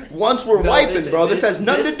poop once we're No, wiping, bro. This has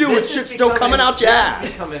nothing to do with this shit is still coming becoming- out your this ass.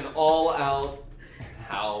 is becoming all out.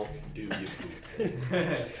 How do you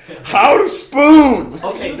poop? How to spoon? So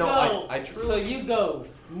Okay, you no, go, I truly- So you go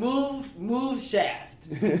move shaft,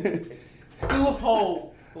 do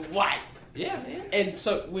hole, wipe, Yeah, man. and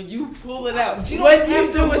so when you pull it out, You what don't you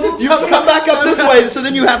have do to with move the You toilet come back up this way, so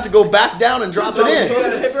then you have to go back down and drop So it you in.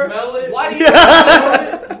 gotta smell it. Why do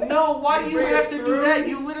you? No, why do you Bring have it to do through. that?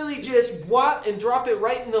 You literally just what and drop it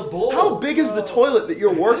right in the bowl. How big is the toilet that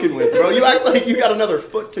you're working with, bro? You act like you got another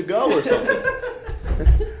foot to go or something.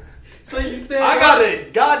 So you stand I up. got a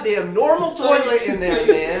goddamn normal So you- toilet in so there,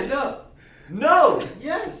 you man. stand up. No.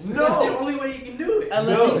 Yes. No. That's the only way you can do it.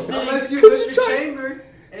 Unless No. he's sitting. Unless you 'Cause lift you're your trying- chamber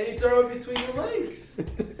and you throw it between your legs.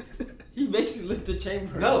 He basically lift the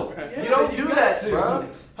chamber. No. Yeah, You don't do got that, to. bro.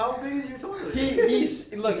 How big is your toilet?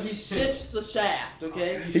 He shifts the shaft.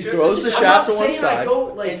 Okay. He throws the I'm shaft not to one saying I side. go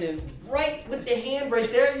like And then- right with the hand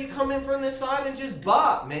right there. You come in from this side and just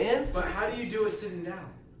bop, man. But how do you do it sitting down?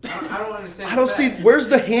 I don't understand. I don't the see fact. where's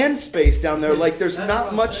the hand space down there. Like there's That's not what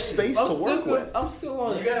I'm much saying. space to work with. I'm still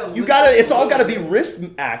on You it. gotta. You lift gotta. it It's all a gotta little be bit. wrist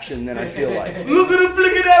action. Then I feel like. Look at him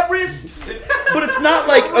flicking that wrist. But it's not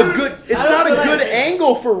like a good. It's I don't not a feel good like-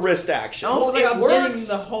 angle for wrist I action. don't Well, feel like it I'm works. getting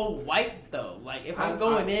the whole wipe though. Like if I'm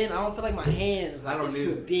going in, I don't feel like my hands like I don't it's need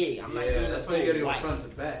too it. big. I'm not Yeah, getting that's the why you whole gotta go wipe. front to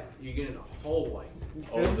back. You're getting a whole wipe.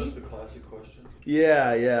 Oh, is this the classic question?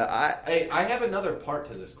 Yeah, yeah. Hey, I have another part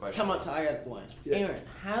to this question. Come on, I got one. Yeah. Aaron,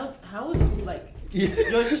 how would you like Yeah.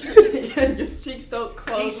 your cheeks don't He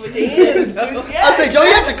close when stands, you dude. stand Yeah, I say, don't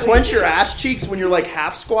you have to exactly. clench your ass cheeks when you're like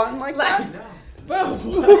half squatting like that? No. Bro,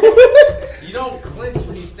 what? You don't clench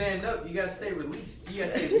when you stand up. You gotta stay released. You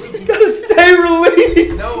gotta stay You loose. gotta stay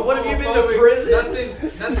released. No, What have you been to homophobic, prison?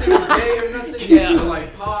 Nothing gay or nothing. Yeah. So,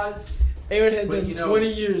 like pause. Aaron has But been you know-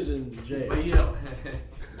 20 years in jail. But you know.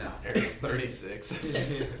 No. Eric's 36.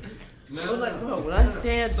 No, I'm like, no, bro, when no, I no.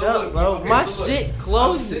 stand So up, look, bro, okay, my so look, shit I'm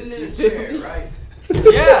closes. sitting in a you feel chair, me? right?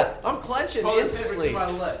 Yeah, I'm clenching Toilet paper instantly. to my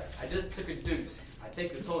left. I just took a deuce. I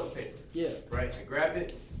take the toilet paper, Yeah. right? I grab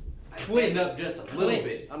it. I Clench. stand up just a little Clench.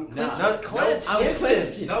 bit. I'm Nah, clenching. No, clench. I'm instant.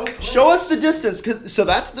 clenching. No, clench. Show us the distance. So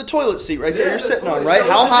that's the toilet seat right there Yeah, you're the sitting on, toilet- right? show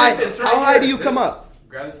How us the high? distance right How high here. do you come This- up?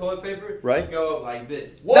 Grab the toilet paper. Right. You go like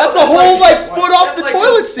this. Whoa, That's a that's whole like- like foot off the that's like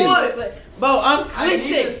toilet a seat. foot. It's like, bro, I'm I need the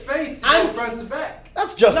clenching. space to I'm- go front to back.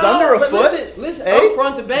 That's just No, under a but foot. Listen, Eh? up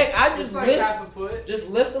front to back. I It's just like lift, half a foot. just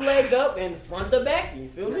lift the leg up and front to back. You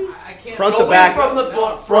feel me? I can't Front go to back. From the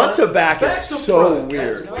No. Front to back Back is to so front.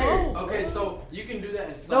 weird. That's No, weird. Okay, bro. so you can do that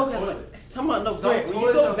in No, some cause like, toilets. come on, no, Some Brent, when you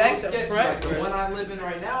toilets go are back real to sketchy. front, Like the Brent, one I live in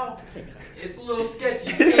right now, it's a little sketchy.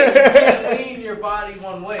 You can't lean your body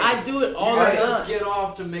one way. I do it all you the gotta time. just get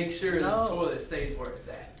off to make sure No. the toilet stays where it's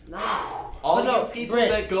at. No. All all no, you people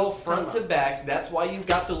Brent, that go front come to back, that's why you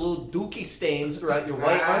got the little dookie stains throughout your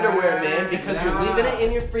white underwear, man, because you're leaving it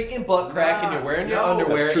in your freaking butt crack and you're wearing your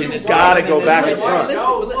underwear. That's true. and You it's gotta white, go and back then to you- front. Listen,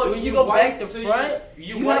 No, listen, look, when you you go wipe back to till front,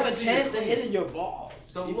 you you wipe have a till you're chance to clean. hit in your balls.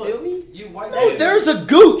 So You look, feel me? You wipe. Hey, there's a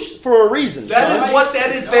gooch for a reason. That son. is what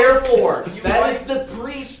that is there for. You That wipe- is the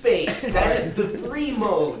free space. That is the free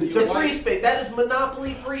mode. The wipe- free space. That is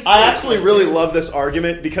Monopoly free space. I actually really love this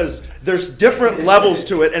argument because there's different levels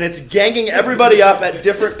to it, and it's ganging everybody up at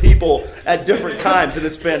different people at different times, and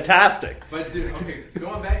it's fantastic. But dude, okay,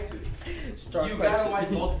 going back to it, Start you question. gotta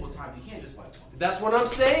wipe multiple times. You can't just wipe once. That's what I'm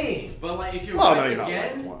saying. But like, if you Oh, wipe no, you're not again,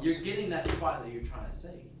 wiping once. you're getting that spot that you're trying to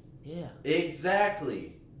save. Yeah.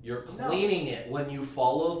 Exactly. You're cleaning it when you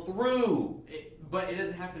follow through. But it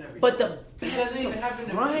doesn't happen every But time. the It doesn't even back to happen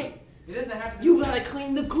every front, time. It doesn't happen. you every gotta time.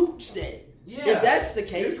 clean the gooch then. Yeah. If that's the You're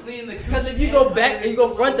case. cleaning the Because cooch if you and go put back it and you in go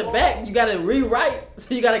the front to bowl. back, you gotta rewrite.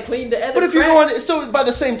 So you gotta clean the other. But if you're crack. going, so by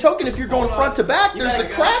the same token, if you're going Hold on. front to back, You there's the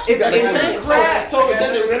gotta- crack you it's gotta insane. clean. Insane crack. So I got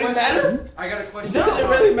does it a really question. matter? I got a question. Does it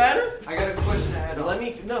really matter? I got a question to add on. Let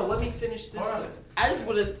me finish this. Hold on. then. I just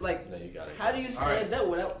want to like. No, you got it. How do you stand up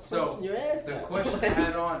without So, punching your ass? The out? question to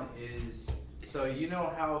add on is, so you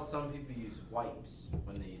know how some people use wipes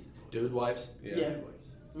when they use the toilet? Dude wipes. Yeah. Dude wipes.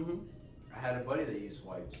 Mhm. I had a buddy that used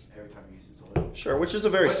wipes every time he used the toilet. Sure, which is a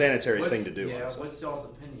very What's- sanitary what's- thing to do. Yeah, honestly. what's y'all's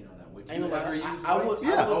opinion on that? Would Ain't you no lie, ever use I would- wipes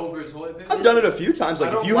Yeah. over toilet paper? I've done it a few times. I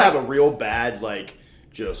Like if don't you like- have a real bad, like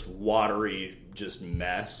just watery, just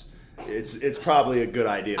mess, it's probably a good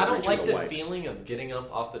idea to I don't reach like for the wipes. feeling of getting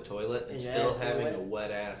up off the toilet and Yeah, still it's having wet. a wet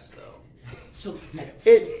ass though. So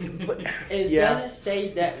But it yeah. doesn't stay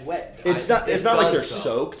that wet. It's I- not. It's it not like does, they're though.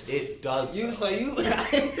 soaked. It does. You though. so you.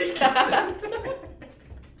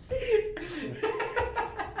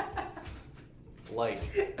 Like,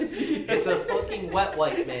 it's a fucking wet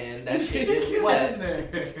wipe, man. That shit is wet.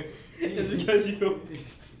 because you go.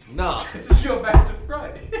 No, Let's go back to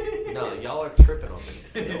front. no, y'all are tripping on me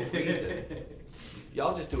for no reason.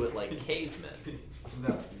 Y'all just do it like cavemen.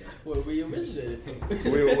 No. Where we originated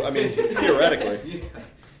from. I mean, theoretically.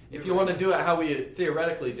 If you want to do it how we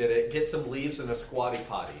theoretically did it, get some leaves and a squatty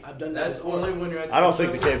potty. I've done that. That's before. only when you're at the I don't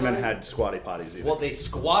think the construction cavemen site. had squatty potties either. Well, they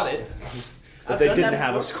squatted. but I've they done didn't that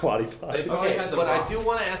have a before. squatty potty. They- probably Okay, had the but I rocks. do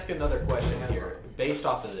want to ask another question They had here, rocks. based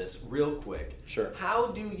off of this, real quick. Sure. How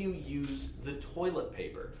do you use the toilet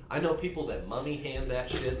paper? I know people that mummy hand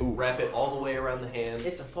that shit, Ooh. wrap it all the way around the hand.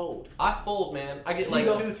 It's a fold. I fold, man. I get You like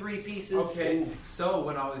go- 2-3 pieces. Okay, so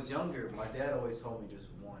when I was younger, my dad always told me just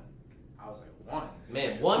one. I was like, one?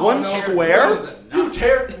 Man, One one square? One is enough. You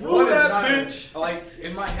tear One through is that not bitch. enough. Like,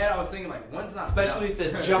 in my head, I was thinking, like, one's not Especially if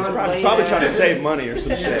enough. this John He's Wayne probably trying to ass save money or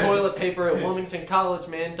some and shit. toilet paper at Wilmington College,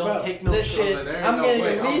 man. Don't Bro, take no this shit. But there ain't I'm no getting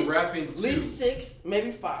way. at I'm least wrapping at least two. 6,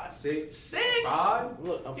 maybe 5. 6, 6? 5?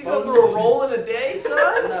 Look, I'm You go folding through a it. roll in a day,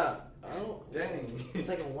 son? Nah, I don't. Dang. It's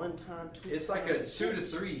like a one-time. It's like a 2 to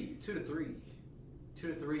 3. 2 to 3. 2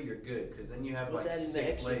 to 3, you're good. Because then you have What's like that in the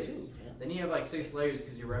 6 extra layers. too? Yeah. Then you have like 6 layers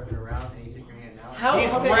because you're wrapping around and you take your hand out. How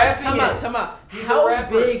He's okay, wrapping time it. out, time out. He's a How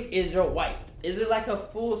rapper. big is your wipe? Is it like a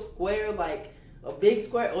full square, like a big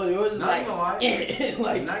square, or yours is Not like gonna lie.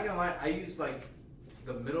 like I'm not gonna lie. I use like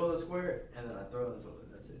the middle of the square and then I throw it in the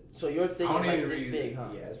toilet. That's it. so your I thing don't is like even this reuse big, it. huh?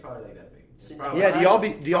 Yeah, it's probably like that big. It's See, probably Yeah, like- do y'all be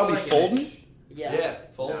probably like an folding? inch. Yeah.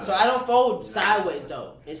 fold. No. So I don't fold sideways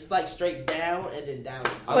though. It's like straight down and then down.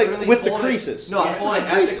 I Like, literally with the fold it- creases. No, Yeah, I fold it like at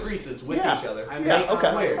the creases. creases with Yeah. each other. I Yeah, make okay,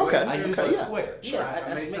 squares. okay. I use a yeah. square. Sure, Yeah, I that's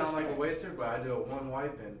may mixed sound like a square. waster, but I do a one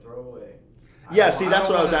wipe and throw away. Yeah, I see, don't- that's I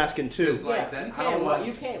what I don't was wanna- asking too. It's like Yeah, that. you I can't don't want.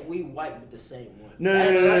 you can't wipe with the same one. No, That's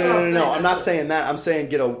what I'm saying. no. I'm not That's saying that. I'm saying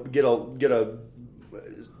get a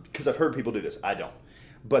because I've heard people do this. I don't.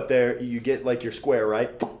 But there, you get like your square, right?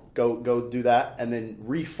 Go do that, and then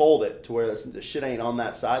refold it to where the shit ain't on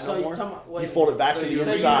that side So no you more. talking about- wait, You fold it back so to the you- so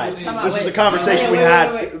you- inside. time out, This is wait, the conversation wait, we wait,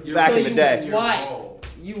 had wait, wait. back So in the you- day. Your Why? bowl.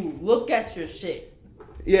 You look at your shit.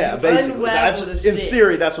 Yeah, You basically. unravel That's, the in shit.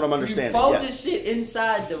 theory, that's what I'm You understanding. fold yes. this shit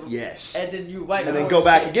inside the Yes. and then you wipe And then more go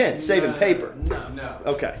back shit. again, saving No. paper. No. No.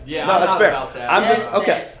 Okay. Yeah, no, I'm that's not fair. about that. I'm That's just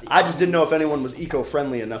okay. nasty. I just didn't know if anyone was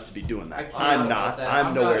eco-friendly enough to be doing that. I'm I'm not not. about that. I'm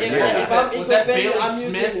I'm nowhere not. If, near Yeah, that. if I'm Was that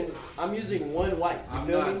eco-friendly, Bailey I'm using one wipe. You I'm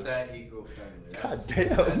feel not me? that eco-friendly. God That's- damn.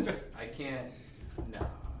 that's- I can't. Nah.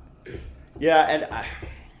 Yeah, and I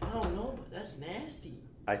don't know, but that's nasty.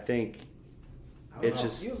 I think I don't it's know.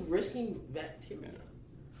 just You're risking bacteria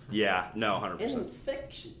no, and 100%.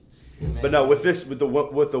 infections. But no, with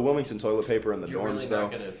the Wilmington toilet paper and the You're dorms really though,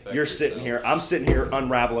 not gonna infect you're sitting yourself. here. I'm sitting here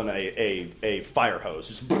unraveling a fire hose.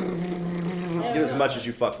 Just get as much as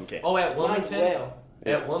you fucking can. Oh, at Mine's Wilmington? well.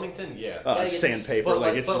 At Wilmington, yeah. Gotta get Sandpaper, But like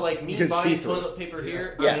like, it's but like me you can see buying through. toilet paper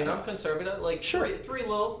here, Yeah. I mean, I'm conservative. Like Sure. three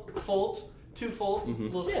little folds 2 folds,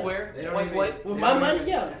 little Yeah. square, They don't white, even- white. With my money,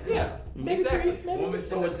 yeah. Yeah, Maybe exactly. 3, maybe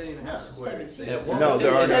Wilmington 4. doesn't even have squares. 17. Yeah, No,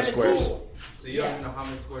 there are no 17. squares. So you don't even know how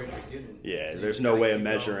many squares you're getting. Yeah, So there's you no gotta way of keep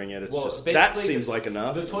going. measuring it. It's Well, just that basically, seems like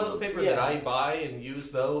enough. The toilet paper Yeah. that I buy and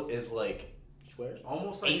use though is like Squares.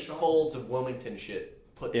 Almost like 8 Sean. folds of Wilmington shit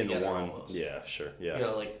put in together one. almost. Yeah, sure. Yeah. You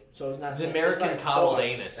know, like So it's not the saying- American it's like coddled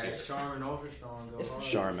chords. anus here. That Charmin Ultra Strong. Go It's hard.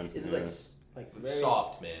 Charmin. It's yeah. like very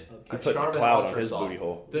soft, man. Okay. He A put a Charmin cloud on Ultra his Soft. booty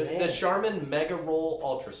hole. The Man. Charmin Mega Roll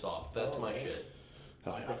Ultra Soft. That's my Oh, man. shit.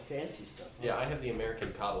 Oh, the fancy stuff. Huh? Yeah, I have the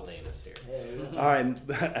American coddled anus here. Yeah, All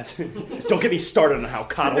right, don't get me started on how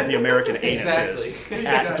coddled the American anus is. Exactly.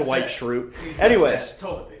 At Dwight Schrute. Anyways,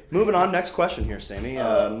 Toilet paper. moving on. Next question here, Sammy.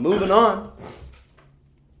 Moving on.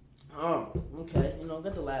 Okay.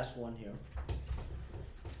 Got the last one here.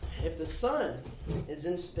 If the sun is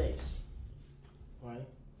in space, right?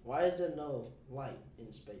 Why is there no light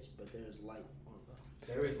in space, but there's light on Earth?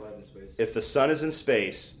 There is light in space. If the sun is in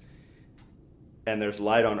space and there's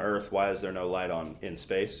light on Earth, why is there no light in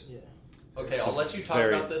space? Yeah. Okay, It's I'll a let you talk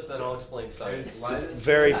very- about this, then I'll explain science. There's light in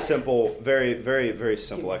Very Science. simple, very, very, very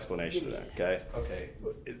simple explanation of that. Okay. Okay.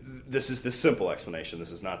 This is the simple explanation.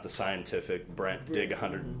 This is not the scientific. Brent dig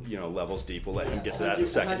 100 levels deep. We'll let him get to that in a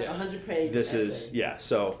second. 100 page. This essay. is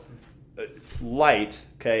so light.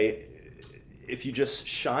 Okay, if you just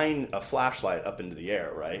shine a flashlight up into the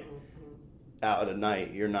air, right, out at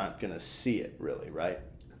night, you're not gonna see it really, right?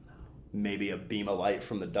 Maybe a beam of light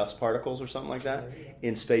from the dust particles or something like that.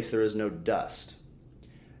 In space, there is no dust.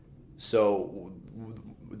 So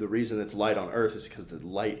the reason it's light on Earth is because the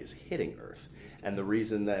light is hitting Earth. And the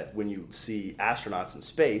reason that when you see astronauts in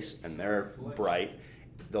space and they're bright,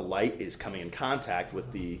 the light is coming in contact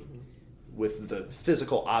with the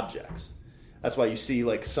physical objects. That's why you see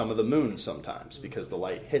like some of the moon sometimes, because the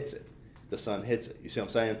light hits it. The sun hits it. You see what I'm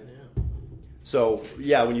saying? Yeah. So,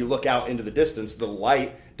 yeah, when you look out into the distance, the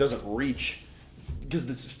light doesn't reach, because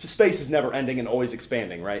the space is never ending and always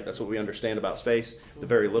expanding, right? That's what we understand about space. The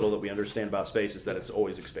very little that we understand about space is that it's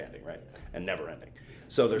always expanding, right? And never ending.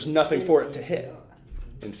 So there's nothing for it to hit.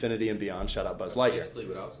 Infinity and beyond. Shout out Buzz Lightyear. Basically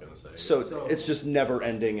what I was going to say. So it's just never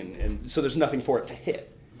ending, and so there's nothing for it to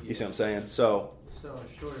hit. You see what I'm saying? So So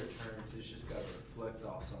in shorter terms, it's just got to reflect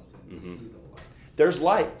off something to see the light. there's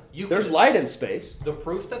light. There's light in space. The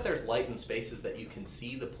proof that there's light in space is that you can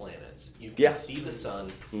see the planets. You can Yeah. see the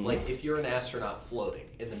sun. Like if you're an astronaut floating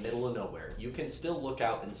in the middle of nowhere, you can still look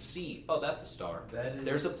out and see, oh, that's a star.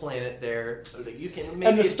 There's a planet there. You can maybe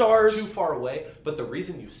And the it's stars- too far away, but the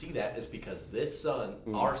reason you see that is because this sun,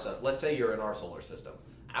 our sun, let's say you're in our solar system.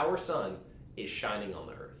 Our sun is shining on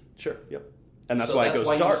the Earth. Sure. Yep. And that's So why that's it goes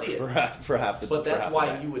why you dark see it. for half the. But for that's half why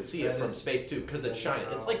the day. you would see it That from is- space too, because it's that is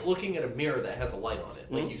shining. It's like looking at a mirror that has a light on it.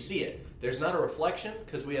 Like you see it. There's not a reflection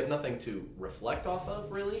because we have nothing to reflect off of,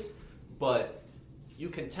 really. But you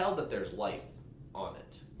can tell that there's light on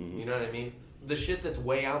it. You know what I mean? The shit that's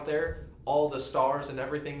way out there, all the stars and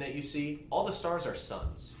everything that you see, all the stars are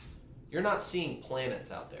suns. You're not seeing planets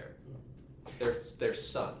out there. They're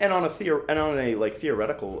suns. And on a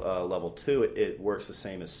theoretical level too, it works the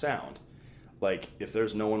same as sound. Like if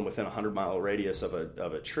there's no one within a 100-mile radius of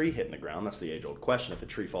a tree hitting the ground, that's the age-old question. If a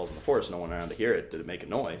tree falls in the forest, no one around to hear it. Did it make a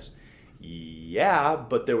noise? Yeah,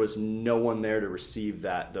 but there was no one there to receive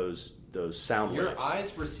those sound Your waves.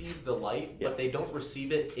 eyes receive the light, Yeah. but they don't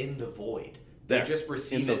receive it in the void. There. They just In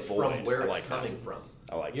receive the it from void. where I it's like that. coming from.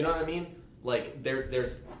 I like You that. know what I mean? Like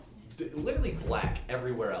there's literally black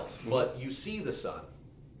everywhere else, but you see the sun.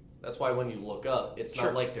 That's why when you look up, it's Sure.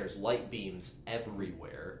 not like there's light beams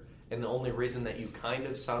everywhere. And the only reason that you kind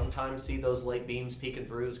of sometimes see those light beams peeking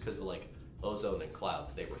through is because of like ozone and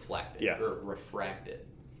clouds. They reflect it Yeah. or refract it.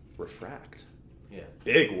 Refract. Yeah.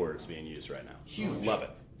 Big words being used right now. Huge. Love it.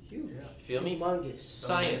 Huge. Yeah. Feel me? Humongous.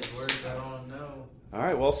 Science. Words I don't know. All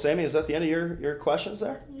right. Well, Sammy, is that the end of your questions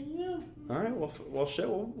there? Yeah. All right. Well, shit.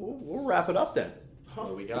 We'll wrap it up then. What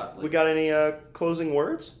do we got? We got any closing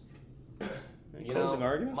words? Any You closing know,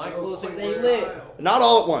 arguments? my closing Stay words. lit. Not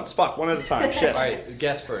all at once. Fuck, one at a time. Shit. All right,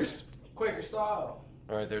 guess first. Quaker style.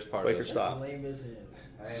 All right, there's part Quaker of this. style. That's lame as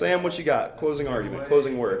hell. Sam, what you got? Closing argument.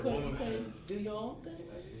 Closing word. Do your own thing.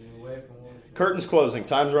 That's the new way from what it's- Curtains closing.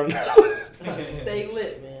 Time's running out. Stay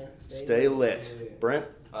lit, man. Stay lit. Brent?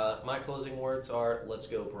 My closing words are, let's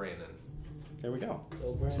go, Brandon. There we go. Go,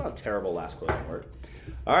 It's Brent. not a terrible last closing word.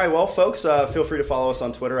 All right, well, folks, feel free to follow us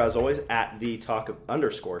on Twitter, as always, at the _talk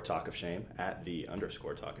of shame, at the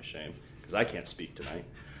 _talk of shame, because I can't speak tonight.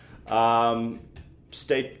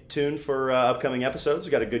 Stay tuned for upcoming episodes.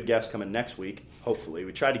 We've got a good guest coming next week, hopefully.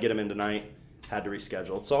 We tried to get him in tonight, had to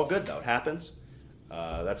reschedule. It's all good, though. It happens.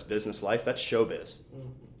 That's business life. That's showbiz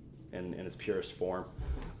in its purest form.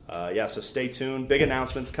 So stay tuned. Big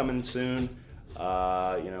announcements coming soon.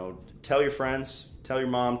 Tell your friends, tell your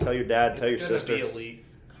mom, tell your dad, tell your It's gonna sister. be elite.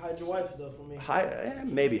 Hide your wife though for me.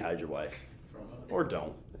 Maybe hide your wife. Or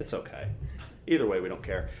don't. It's okay. Either way, we don't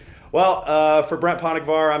care. Well, for Brent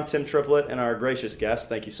Ponigvar, I'm Tim Triplett, and our gracious guest,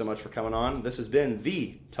 thank you so much for coming on. This has been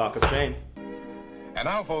the Talk of Shame. And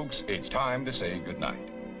now, folks, it's time to say goodnight.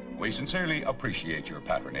 We sincerely appreciate your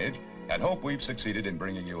patronage and hope we've succeeded in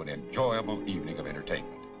bringing you an enjoyable evening of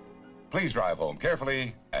entertainment. Please drive home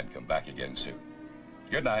carefully and come back again soon.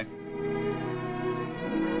 Good night.